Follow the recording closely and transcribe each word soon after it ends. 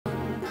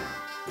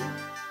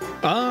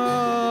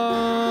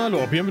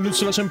Alors, bienvenue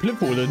sur la chaîne Play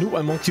pour le nouveau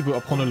allemand qui veut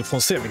apprendre le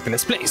français avec les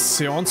Let's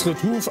Plays. Et on se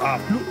retrouve à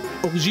Flux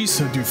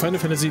du Final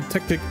Fantasy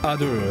Tactique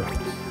A2.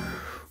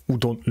 Ou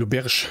dans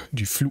l'auberge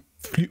du Flux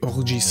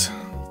Orgis.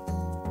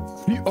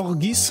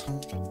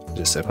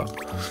 Je sais pas.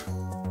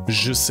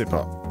 Je sais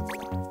pas.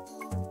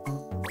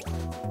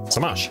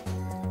 Ça marche.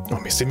 Oh,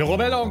 mais c'est une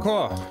rebelle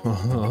encore.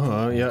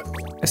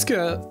 Est-ce qu'il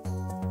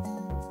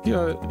y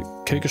a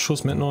quelque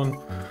chose maintenant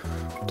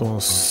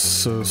dans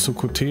ce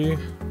côté?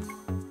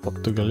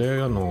 Porte de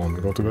galère, non,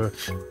 mais porte de galère.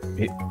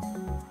 Et...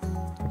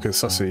 ok,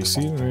 ça c'est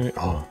ici, mais...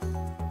 oh.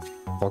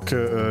 Ok,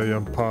 il n'y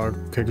a pas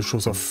quelque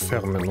chose à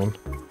faire maintenant.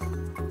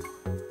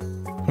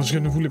 Parce que je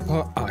ne voulais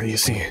pas... ah,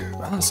 ici.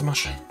 Ah, ça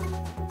marche.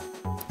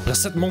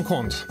 Recette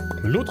manquante.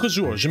 L'autre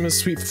jour, je me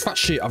suis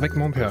fâché avec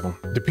mon père.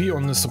 Depuis,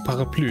 on ne se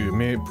parle plus,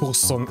 mais pour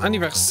son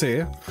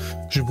anniversaire,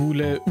 je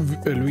voulais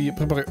lui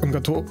préparer un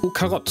gâteau aux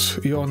carottes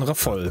et en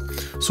raffole.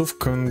 Sauf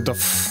qu'un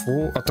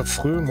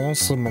affreux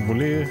monstre m'a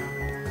volé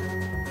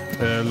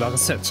la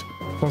recette.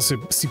 Dans ces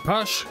 6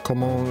 pages,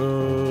 comment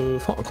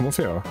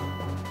faire?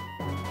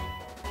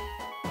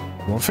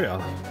 Comment faire?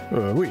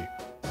 Oui.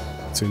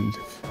 C'est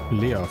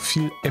Léa,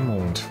 fil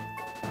aimante.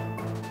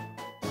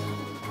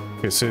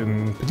 Ok, c'est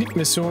une petite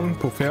mission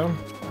pour faire.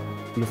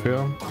 Le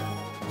faire.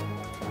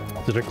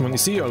 Directement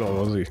ici,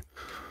 alors vas-y.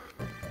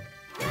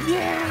 Yeah!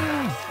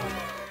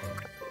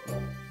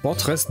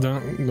 Portrait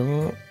d'un...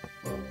 de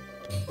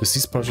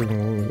 6 pages.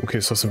 Ok,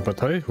 ça c'est une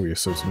bataille. Oui,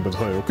 c'est une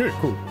bataille. Ok,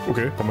 cool.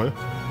 Ok, pas mal.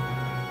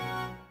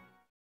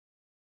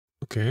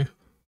 Ok.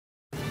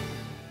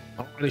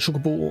 Oh, les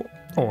chocobos.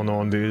 Oh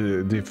non,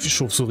 des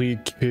chauves-souris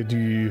qui fait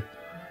du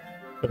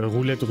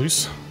roulette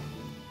russe.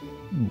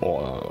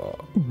 Boah.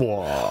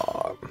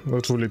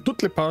 Retrouver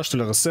toutes les pages de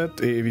la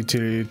recette et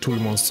éviter tous les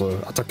monstres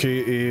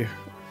attaqués et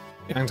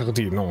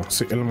interdits. Non,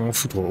 c'est tellement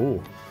foutre.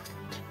 Oh.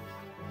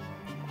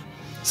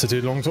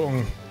 C'était longtemps.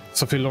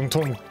 Ça fait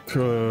longtemps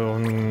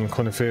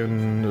qu'on a fait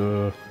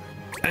une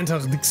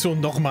interdiction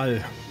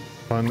normale.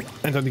 Pas une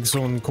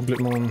interdiction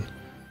complètement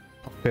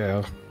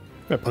pas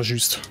pas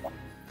juste.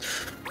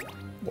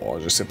 Bon,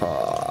 je sais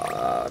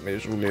pas, mais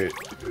je voulais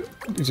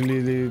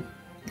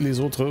les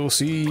autres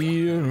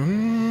aussi.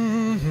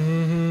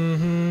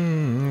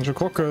 Je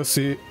crois que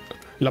c'est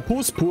la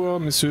pause pour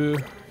monsieur.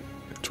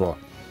 Tu vois,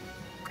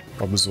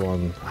 pas besoin.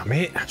 Ah,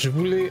 mais je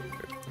voulais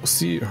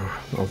aussi.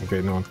 Oh, ok,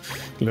 non.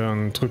 Là,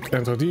 un truc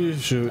interdit.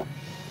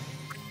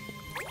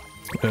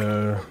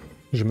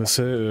 Je me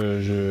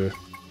sais.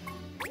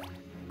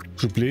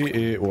 J'oublie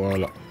et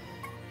voilà.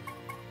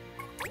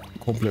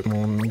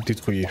 Complètement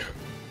détruit.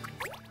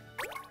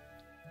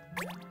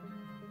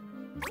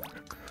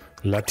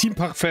 La team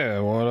parfaite,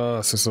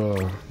 voilà, c'est ça.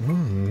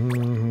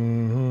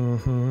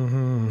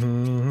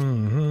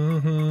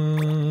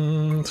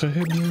 Très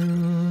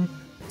bien.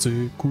 C'est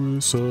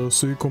cool, ça,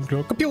 c'est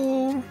complet.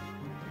 Capio!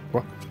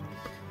 Quoi?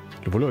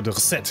 Le voleur de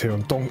recettes est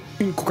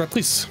une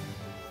cocatrice.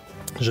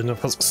 Je ne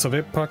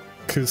savais pas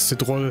que ces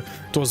drôles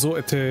d'oiseaux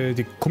étaient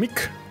des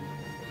comiques.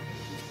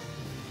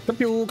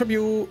 Capio!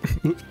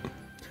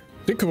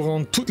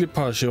 Découvrons toutes les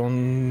pages et en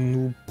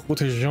nous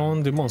protégeant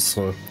des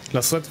monstres. La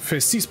recette fait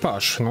 6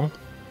 pages, non?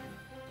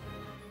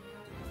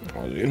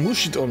 Oh, une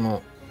mouche dans ma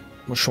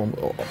chambre.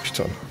 Oh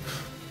putain.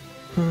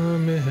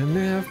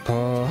 M'énerve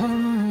pas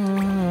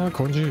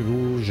quand j'ai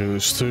vu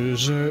juste ce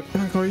jeu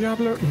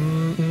incroyable.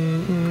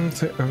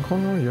 C'est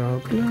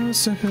incroyable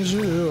ce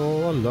jeu.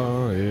 Oh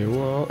là et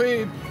wow.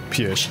 Et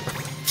piège.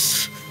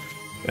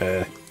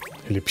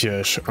 Les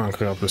pièges,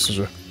 incroyable ce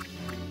jeu.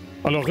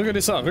 Alors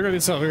regardez ça.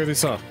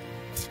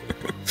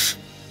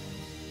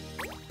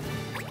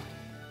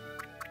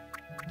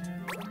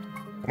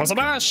 Comment ça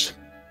marche?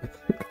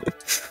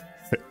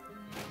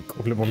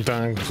 Complètement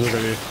dingue,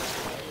 regardez.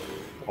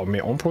 Oh, mais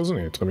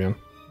empoisonné, très bien.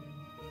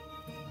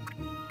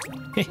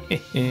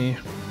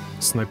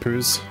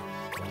 Snipeuse.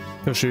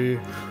 Cachée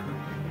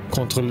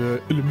contre le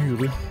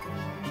mur.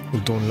 Ou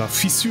dans la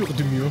fissure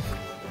du mur.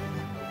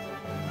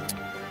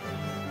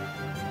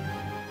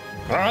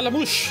 Ah, la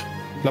mouche!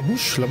 La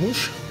mouche.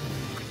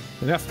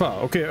 N'énerve pas,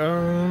 ok.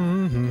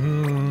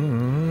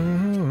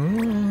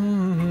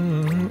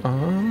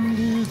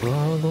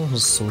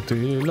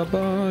 Sauter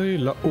là-bas et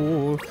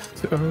là-haut,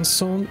 c'est un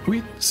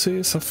sandwich,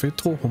 ça fait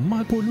trop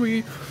mal pour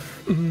lui.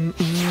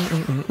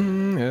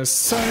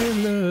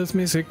 Silence,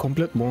 mais c'est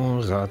complètement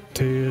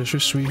raté, je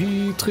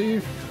suis très...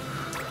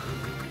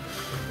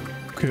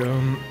 Ok,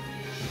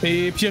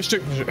 et piège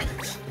de...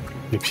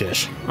 Les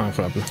pièges,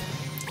 incroyable.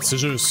 C'est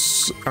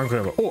juste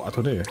incroyable. Oh,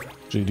 attendez,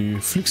 j'ai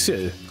du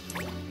fluxiel.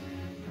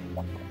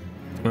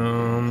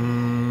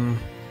 Non,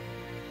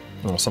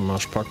 ça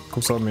marche pas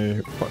comme ça, mais...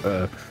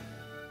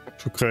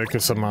 je crois que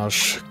ça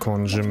marche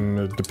quand je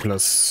me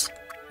déplace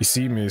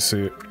ici, mais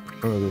c'est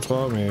 1, 2,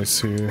 3, mais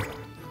c'est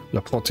la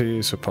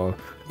portée, c'est pas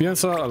bien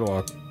ça.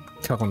 Alors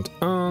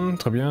 41,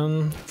 très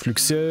bien.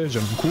 Fluxier,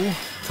 j'aime beaucoup.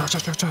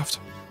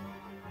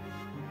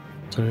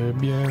 Très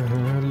bien,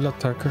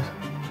 l'attaque.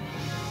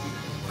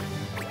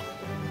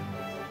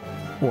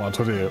 Oh,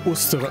 attendez,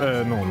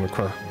 non, mais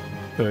quoi?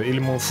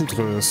 élément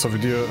foudre, ça veut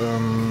dire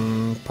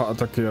pas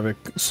attaquer avec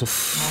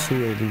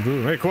souffler de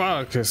deux. Mais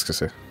quoi? Qu'est-ce que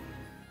c'est?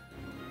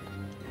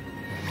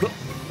 Oh,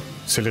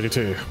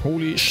 célérité.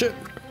 Holy shit!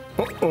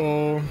 Oh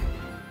oh!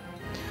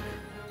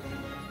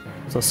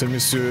 Ça c'est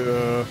monsieur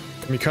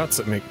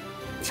Kamikaze. Mais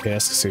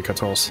qu'est-ce que c'est?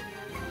 14.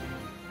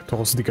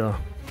 14 dégâts.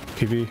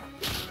 PV.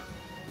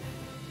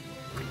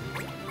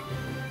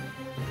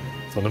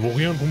 Ça ne vaut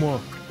rien pour moi.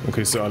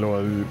 Ok, c'est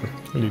alors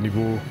les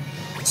niveaux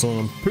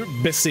sont un peu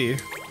baissés.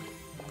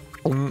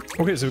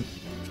 Ok, c'est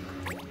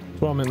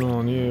toi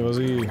maintenant,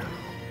 vas-y.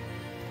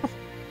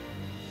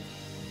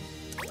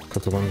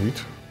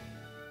 88.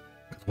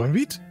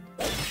 88?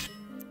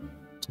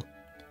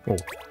 Oh,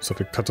 ça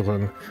fait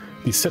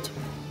 97.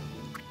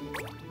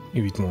 Et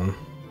 8 mondes.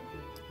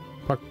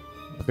 Pas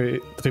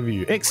très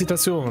vieux.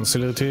 Excitation,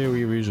 célérité,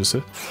 oui, je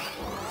sais.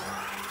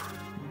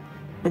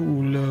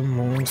 Où le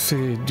monde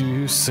fait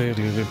du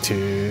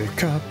célérité.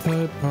 Capte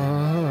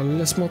pas,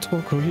 laisse-moi trop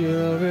courir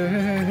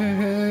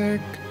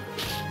avec.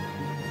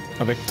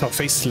 Avec ta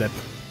face slap.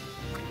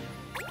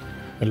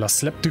 La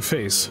slap du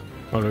face.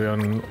 Alors il y a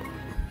une...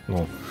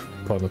 Non,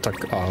 pas une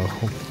attaque à la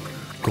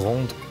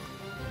grande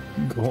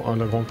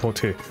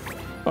portée.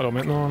 Alors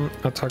maintenant,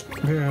 attaque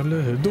vers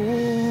le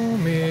dos.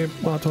 Mais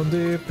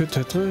attendez,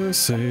 peut-être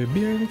c'est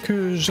bien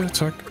que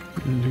j'attaque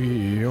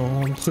lui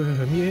en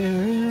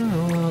premier.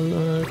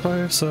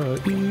 Bref, ça,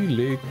 il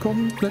est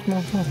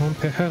complètement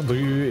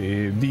perdu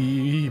et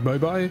dit bye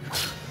bye.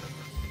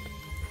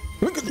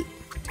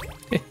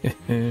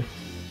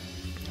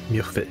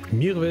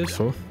 Mirvel,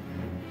 ça.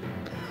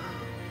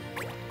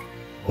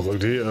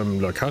 Regardez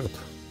la carte.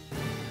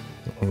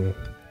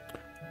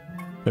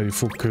 Il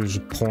faut que je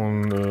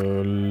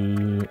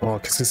prenne... Oh,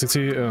 qu'est-ce que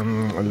c'était?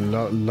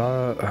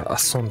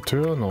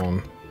 L'ascenseur,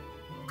 non.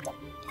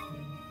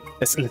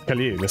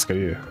 L'escalier,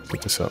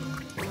 c'était ça.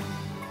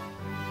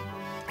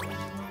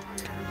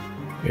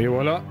 Et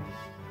voilà.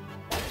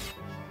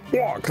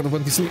 Oh,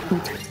 98.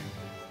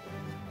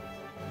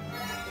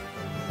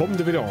 Pomme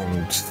de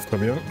vidange, très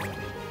bien.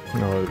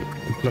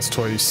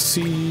 Place-toi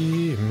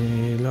ici,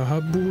 mais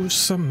la bouche,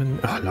 ça me...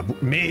 Ah, la bouche...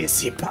 Mais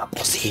c'est pas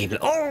possible.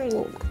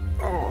 Oh,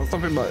 ça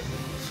fait mal.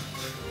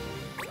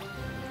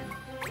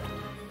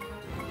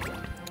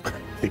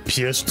 Les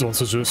pièges dans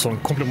ce jeu sont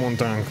complètement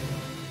dingues,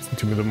 si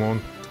tu me demandes.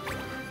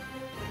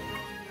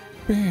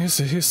 Mais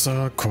c'est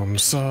ça, comme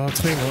ça,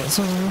 très bien.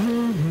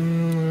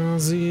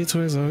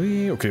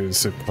 Ok,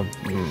 c'est pas...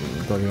 Il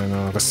y en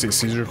a resté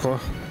ici, je crois.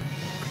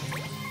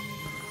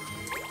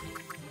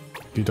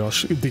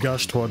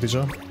 Dégage-toi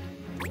déjà.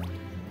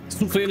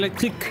 Souffle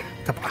électrique.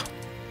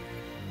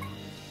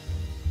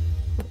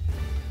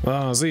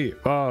 Vas-y.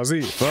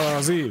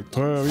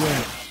 Très bien.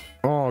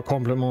 Oh,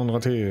 complètement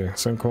raté.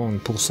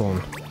 50%.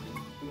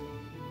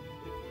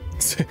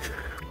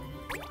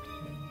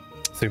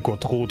 C'est quoi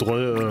trop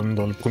drôle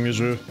dans le premier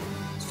jeu.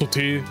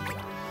 Sauter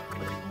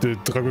de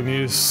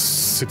dragonnier,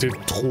 c'était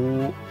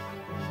trop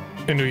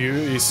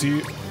ennuyeux.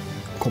 Ici,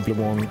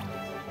 complètement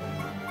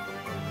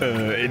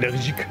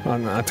énergique,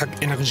 une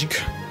attaque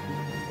énergique.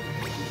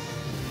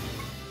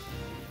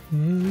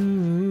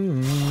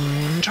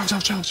 Ciao.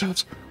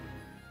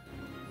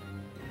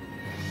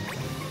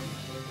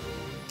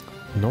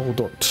 No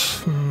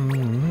dot.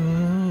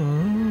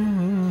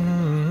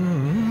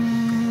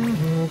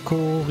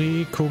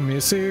 Corico, mais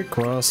c'est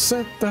quoi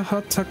cette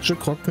attaque? Je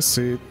crois que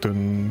c'est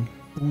un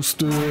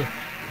boost de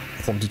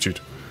promptitude.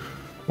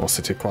 Bon,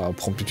 c'était quoi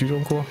promptitude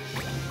encore?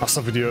 Ah,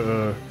 ça veut dire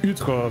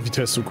ultra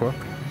vitesse ou quoi?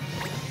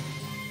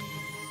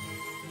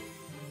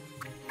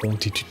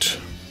 Promptitude.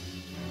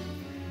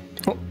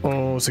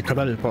 Oh, c'est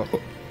cabal pas. Oh.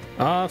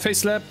 Ah, face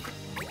slap.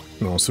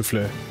 Non,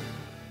 soufflet.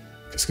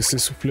 Qu'est-ce que c'est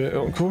soufflet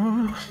encore?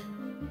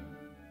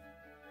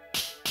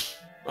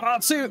 Ah,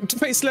 c'est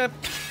face slap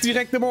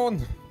directement.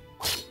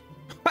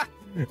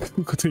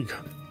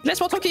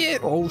 Laisse-moi tranquille.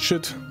 Oh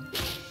shit.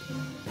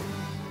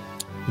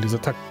 Les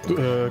attaques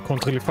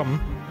contre les femmes.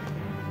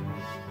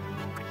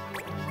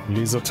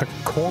 Les attaques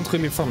contre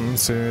les femmes,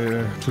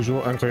 c'est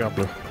toujours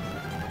incroyable.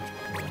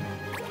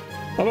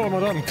 Alors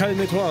madame,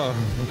 calme-toi.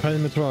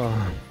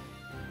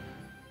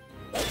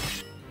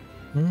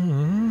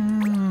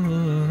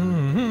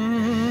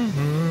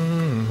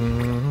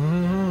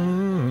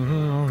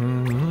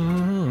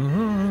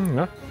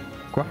 Ah,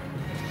 quoi?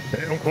 Et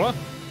on quoi?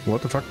 What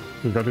the fuck?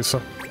 Regardez ça.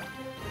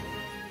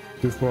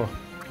 2 fois.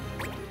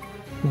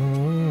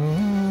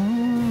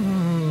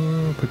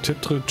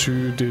 Peut-être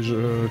tu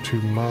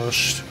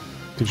marches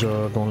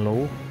déjà dans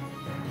l'eau.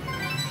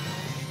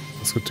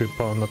 Parce que tu es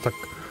pas en attaque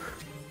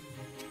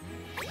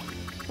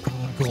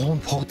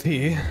grande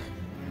portée.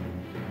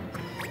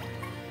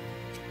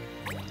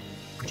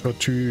 Toi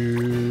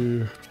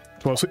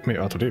aussi. Mais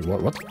attendez,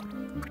 what?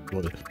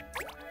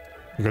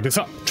 Regardez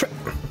ça.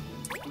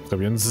 Très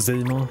bien,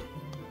 Zelma.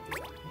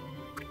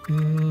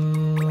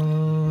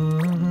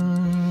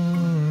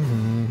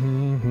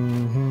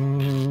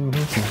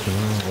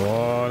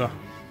 Voilà.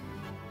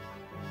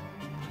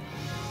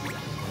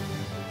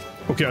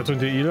 Ok,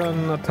 attendez, il a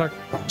une attaque.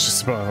 Je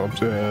sais pas.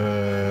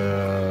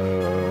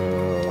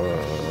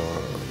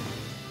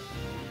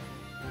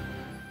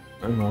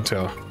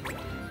 l'inventaire.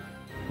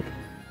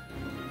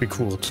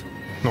 Écoute.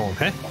 Non,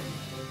 hein?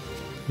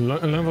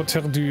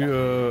 L'inventaire du...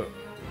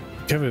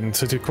 Kevin,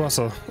 c'était quoi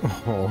ça?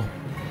 Oh.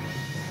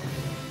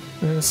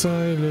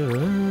 Essaye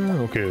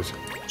le... Ok.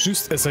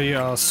 Juste essayer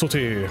à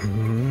sauter.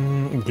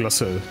 Ou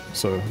glacer.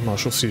 Ça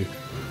marche aussi.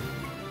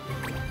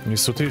 Mais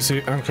sauter,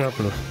 c'est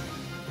incroyable.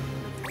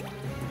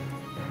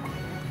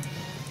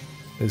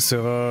 Il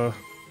sera...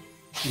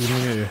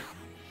 éliminé.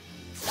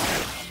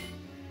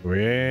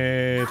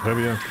 Oui, très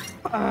bien.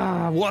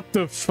 Ah, what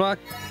the fuck?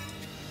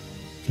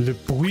 Le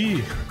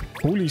bruit.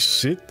 Holy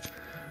shit.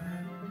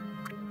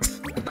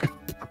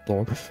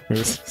 Pardon,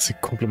 mais c'est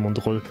complètement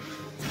drôle.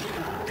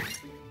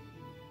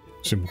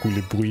 J'aime beaucoup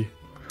les bruits.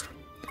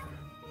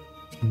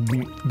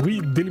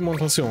 Bruit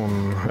d'alimentation.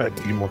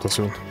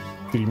 D'alimentation.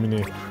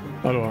 D'éliminer.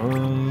 Alors,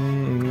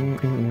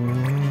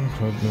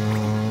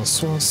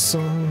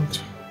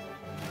 60...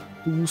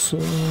 12...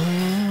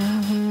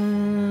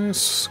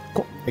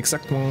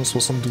 Exactement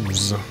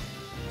 72.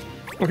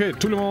 Ok,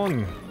 tout le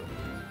monde.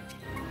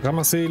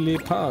 Ramassez les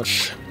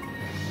pages.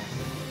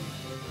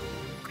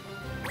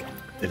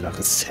 Et la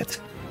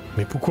recette.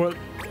 Mais pourquoi?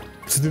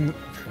 C'est une...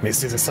 Mais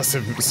ça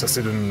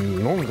c'est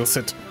une longue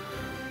recette.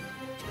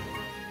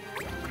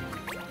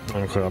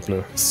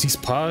 Incroyable. 6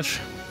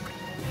 pages.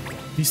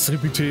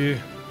 Distribuées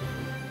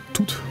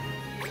toutes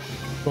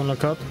dans la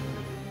carte.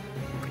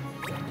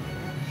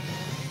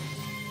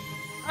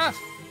 Ah!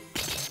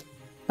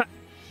 Ah.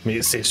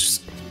 Mais c'est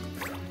juste...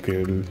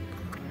 Okay.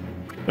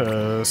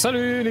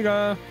 Salut les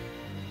gars!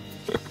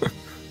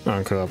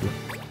 Incroyable.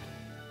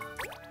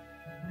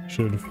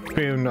 Je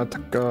fais une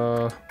attaque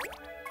à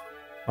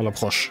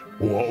l'approche.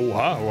 Wow,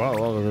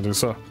 wow, regardez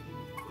ça.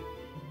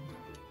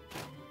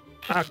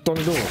 Ah, dans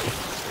le dos.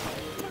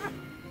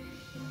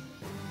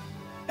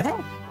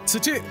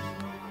 C'était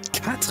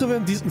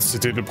 90...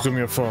 C'était la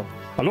première fois.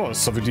 Alors,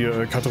 ça veut dire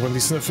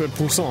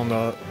 99% on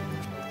a...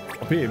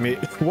 Mais,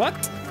 what?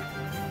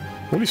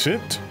 Holy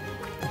shit.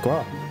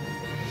 Pourquoi?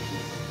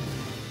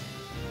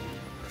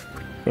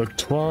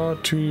 Toi,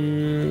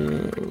 tu...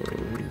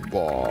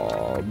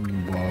 Bah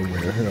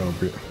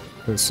ouais,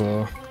 c'est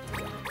ça.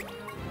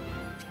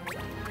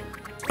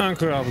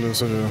 Incroyable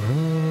ce jeu.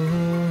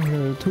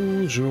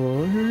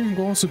 Toujours une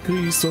grande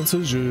surprise dans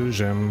ce jeu.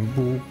 J'aime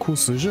beaucoup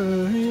ce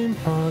jeu. Une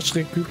page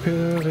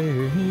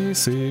récupérée.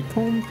 C'est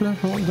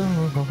complètement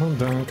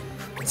dingue.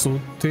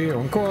 Sauter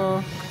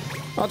encore.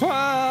 À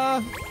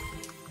toi!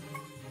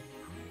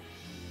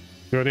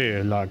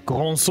 Regardez, la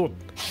grande saute.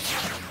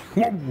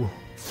 Wow!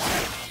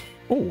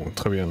 Oh,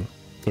 très bien.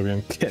 Très bien,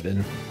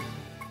 Kevin.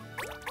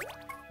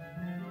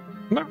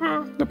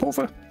 Ah, le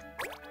pauvre.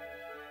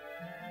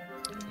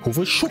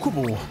 Pauvre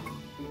Chocobo.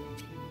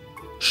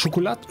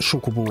 Chocolat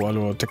Chocobo.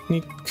 Alors,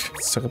 technique,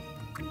 cercle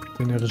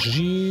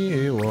d'énergie,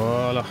 et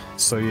voilà.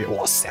 Ça y est.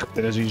 Oh, cercle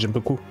d'énergie, j'aime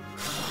beaucoup.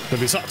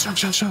 Regardez ça.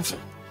 Chaf.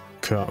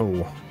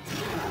 KO.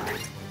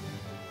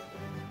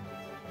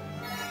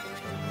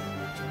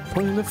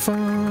 Pour le fin,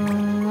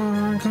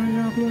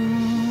 incroyable.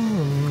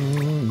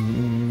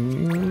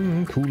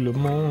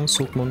 Coolement,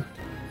 saute-moi.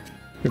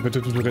 Et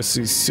peut-être tout le reste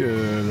ici,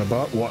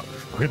 là-bas. Ouais.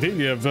 Regardez,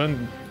 il y a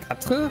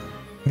 24.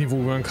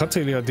 Niveau 24,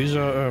 il y a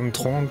déjà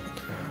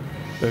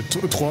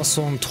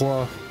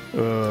 303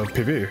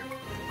 PV.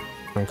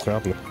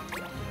 Incroyable.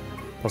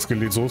 Parce que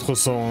les autres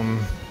sont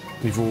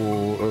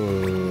niveau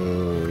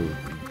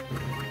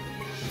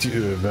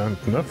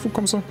 29 ou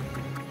comme ça.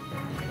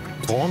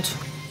 30.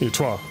 Et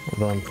toi,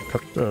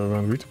 24,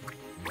 28.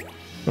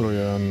 Alors il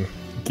y a un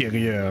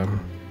guerrier.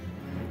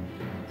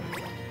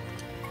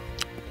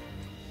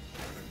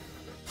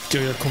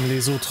 Guerrier comme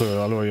les autres.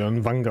 Alors il y a un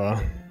Vanga.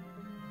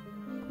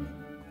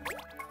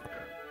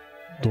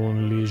 Dans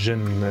les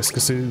gènes. Est-ce que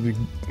c'est des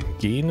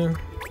gènes?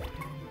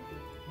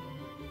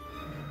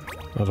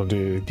 Alors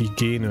des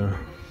gènes.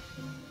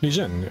 Les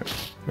gènes.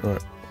 Ouais.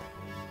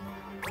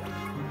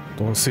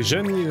 Dans ces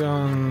gènes, il y a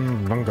un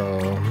Vanga.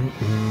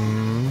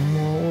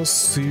 Moi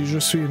aussi, je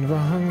suis une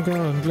Vanga,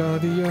 un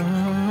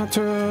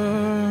gladiateur.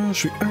 Je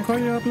suis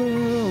incroyable.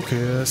 Ok,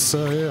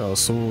 essaye à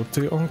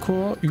sauter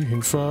encore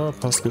une fois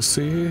parce que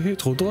c'est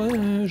trop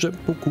drôle. J'aime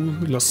beaucoup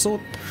la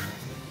saute.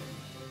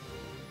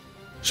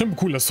 J'aime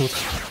beaucoup la saute.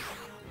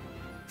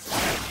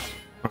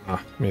 Ah,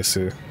 mais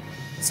c'est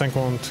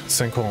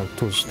 50-50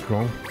 tout le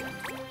long.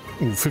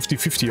 Ou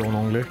 50-50 en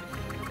anglais.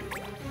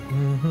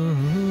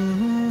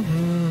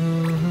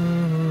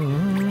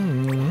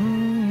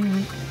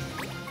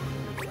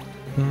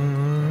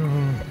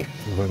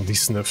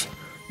 99.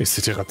 Et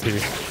c'était raté.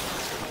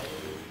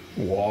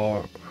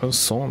 Wow, un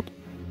son.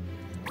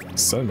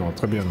 Ça, non,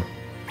 très bien.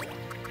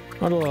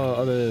 Alors,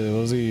 allez,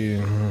 vas-y.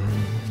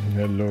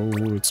 Hello,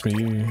 it's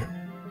me.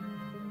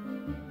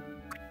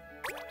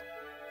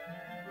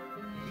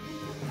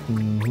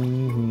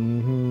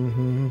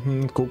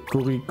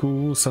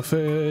 Cocorico, ça fait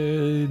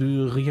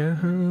de rien.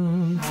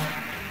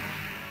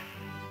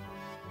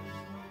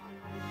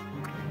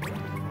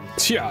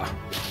 Tiens.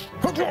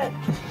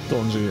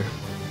 Danger.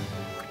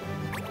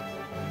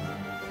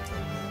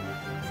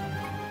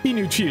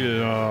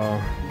 Inutile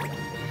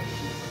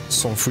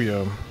s'enfuir.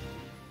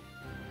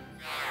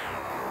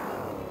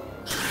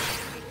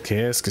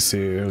 Qu'est-ce que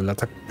c'est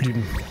l'attaque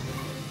plume?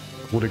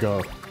 Gros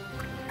dégâts.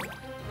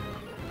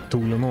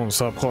 Tout le monde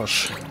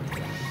s'approche.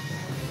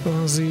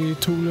 Vas-y,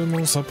 tout le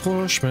monde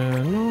s'approche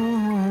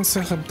maintenant.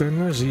 Serre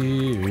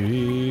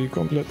d'énergie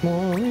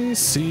complètement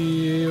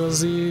ici.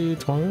 Vas-y,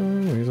 toi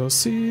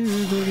aussi,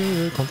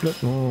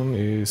 complètement.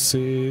 Et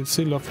c'est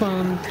la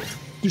fin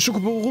du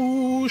chocobo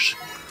rouge.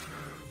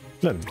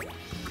 Laine.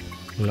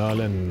 La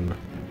laine.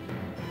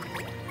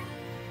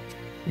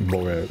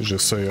 Bon, ouais,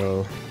 j'essaie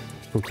à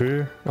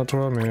sauter à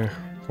toi, mais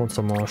quand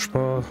ça marche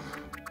pas,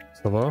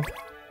 ça va.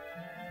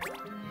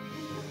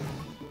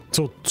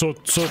 Saute, saute,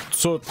 saute,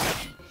 saute.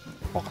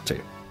 Oh,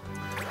 raté.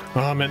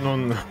 Ah, maintenant,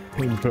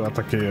 il peut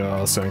attaquer.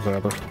 C'est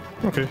incroyable.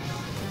 Ok.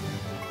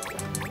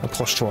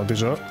 Approche-toi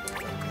déjà.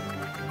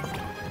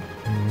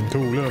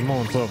 Tout le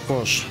monde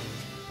s'approche.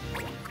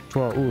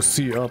 Toi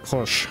aussi,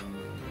 approche.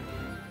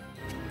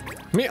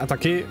 Mais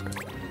attaquer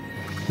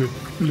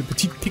le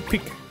petit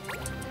tic-pic.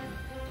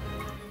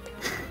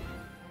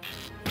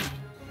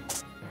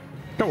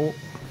 Oh.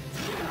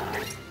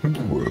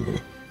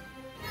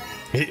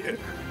 Et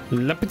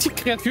la petite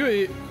créature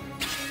est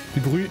du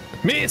bruit.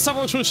 Mais ça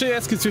va changer,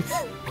 est-ce que tu...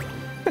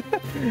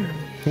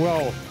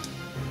 Wow.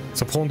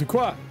 Ça prend du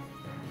quoi?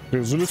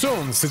 Résolution,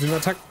 c'est une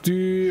attaque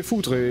du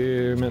foutre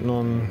et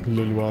maintenant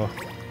le loi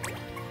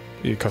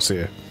est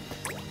cassé.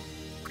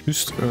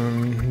 Juste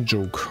un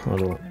joke,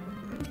 alors.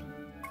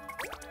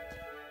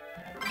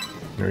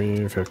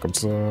 Oui, faire comme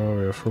ça,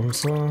 faire comme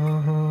ça.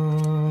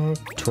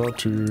 Toi,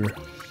 tu...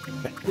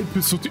 Elle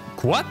peut sauter...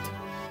 Quoi?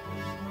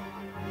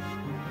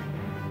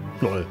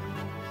 Lol.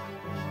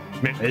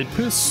 Mais elle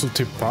peut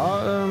sauter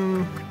pas...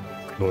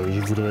 Lol,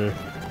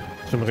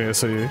 j'aimerais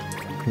essayer.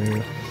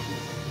 Mais...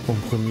 En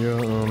premier...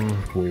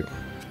 oui.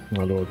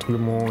 Alors, tout le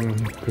monde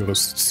peut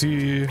rester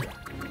ici.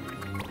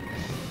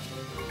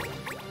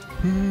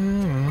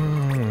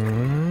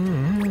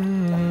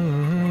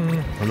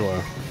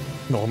 Alors,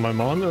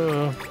 normalement...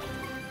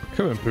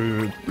 Quand même un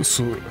peu...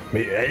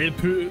 Mais elle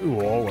peut...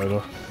 Wow,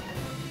 alors...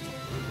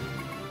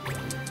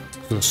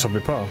 Je ne savais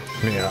pas,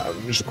 mais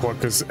je crois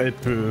qu'elle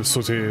peut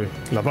sauter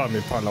là-bas,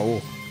 mais pas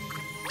là-haut.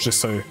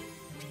 J'essaie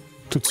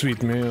tout de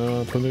suite, mais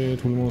attendez,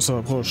 tout le monde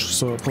s'approche,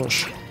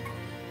 s'approche.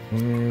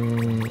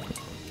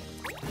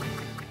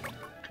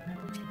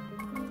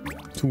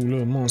 Tout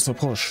le monde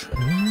s'approche.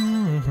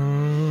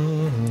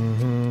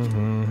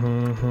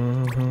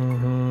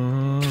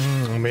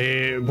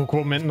 Mais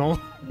pourquoi maintenant?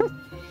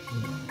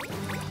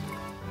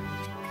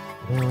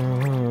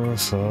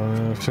 Ça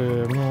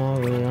fait moins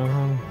rien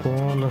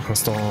pour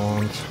l'instant.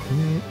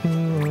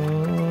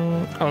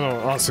 Ah non,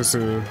 ah c'est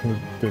le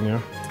dernier.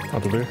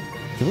 Attendez.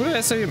 Je voulais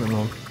essayer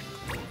maintenant.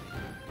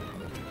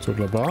 Saute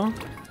là-bas.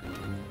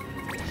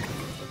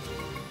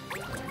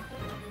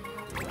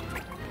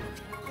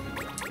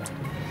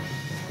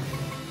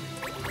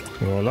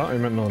 Voilà, et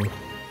maintenant...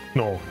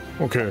 Non,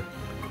 ok.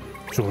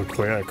 Je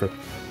croyais que...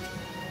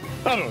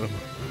 Alors,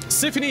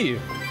 c'est fini.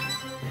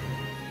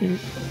 Une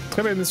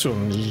très belle mission.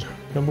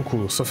 J'aime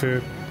beaucoup. Ça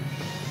fait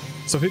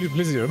du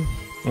plaisir.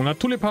 On a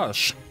tous les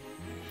pages.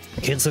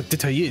 Quelle recette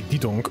détaillée, dis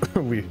donc.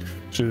 Oui,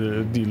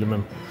 je dis le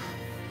même.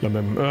 La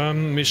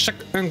même. Mais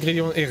chaque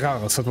ingrédient est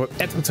rare. Ça doit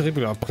être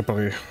terrible à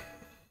préparer.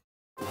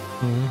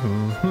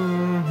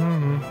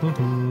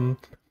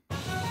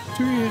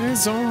 Tu as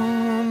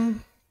raison.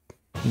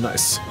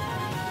 Nice.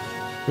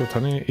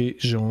 Tanné et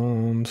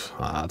jaune.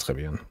 Ah, très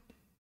bien.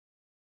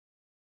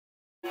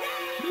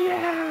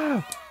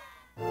 Yeah.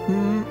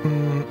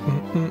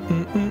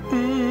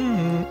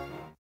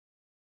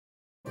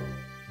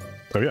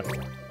 Très bien.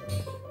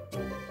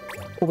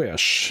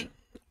 OVH.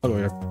 Alors,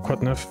 il y a quoi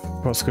de neuf?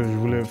 Parce que je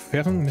voulais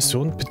faire une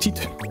mission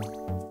petite.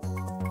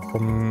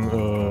 Comme,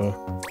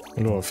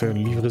 alors, faire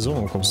une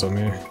livraison comme ça,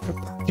 mais...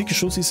 Quelque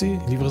chose ici?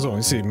 Livraison,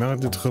 ici. Mais arrête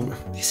d'être...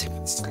 Ici.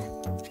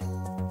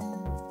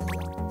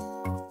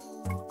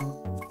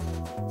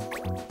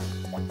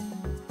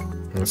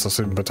 Ça,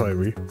 c'est une bataille,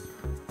 oui.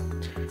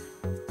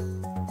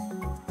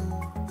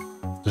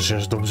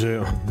 Recherche d'objets.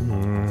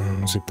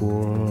 C'est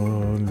pour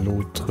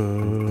l'autre...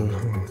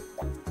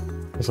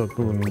 Ça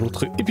pour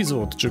l'autre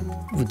épisode, je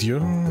veux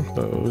dire.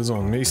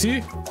 Raison. Mais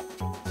ici...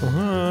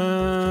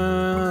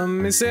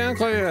 mais c'est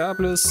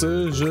incroyable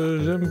ce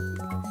jeu. J'aime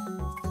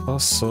pas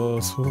ça.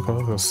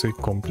 C'est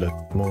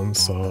complètement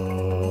ça.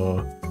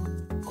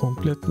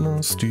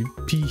 Complètement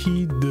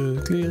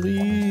stupide.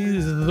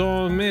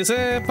 Clérison. Mais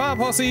c'est pas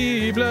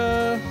possible.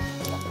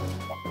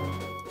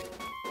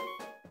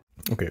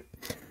 Ok.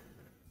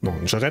 Bon,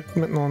 j'arrête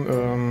maintenant.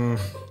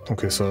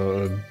 Ok, ça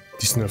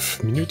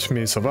 19 minutes,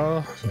 mais ça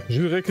va.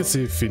 Je dirais que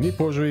c'est fini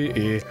pour jouer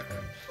et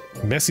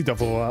merci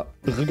d'avoir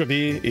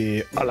regardé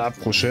et à la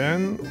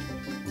prochaine.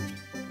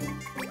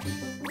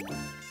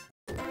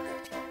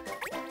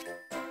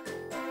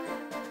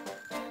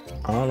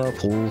 À la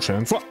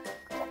prochaine fois.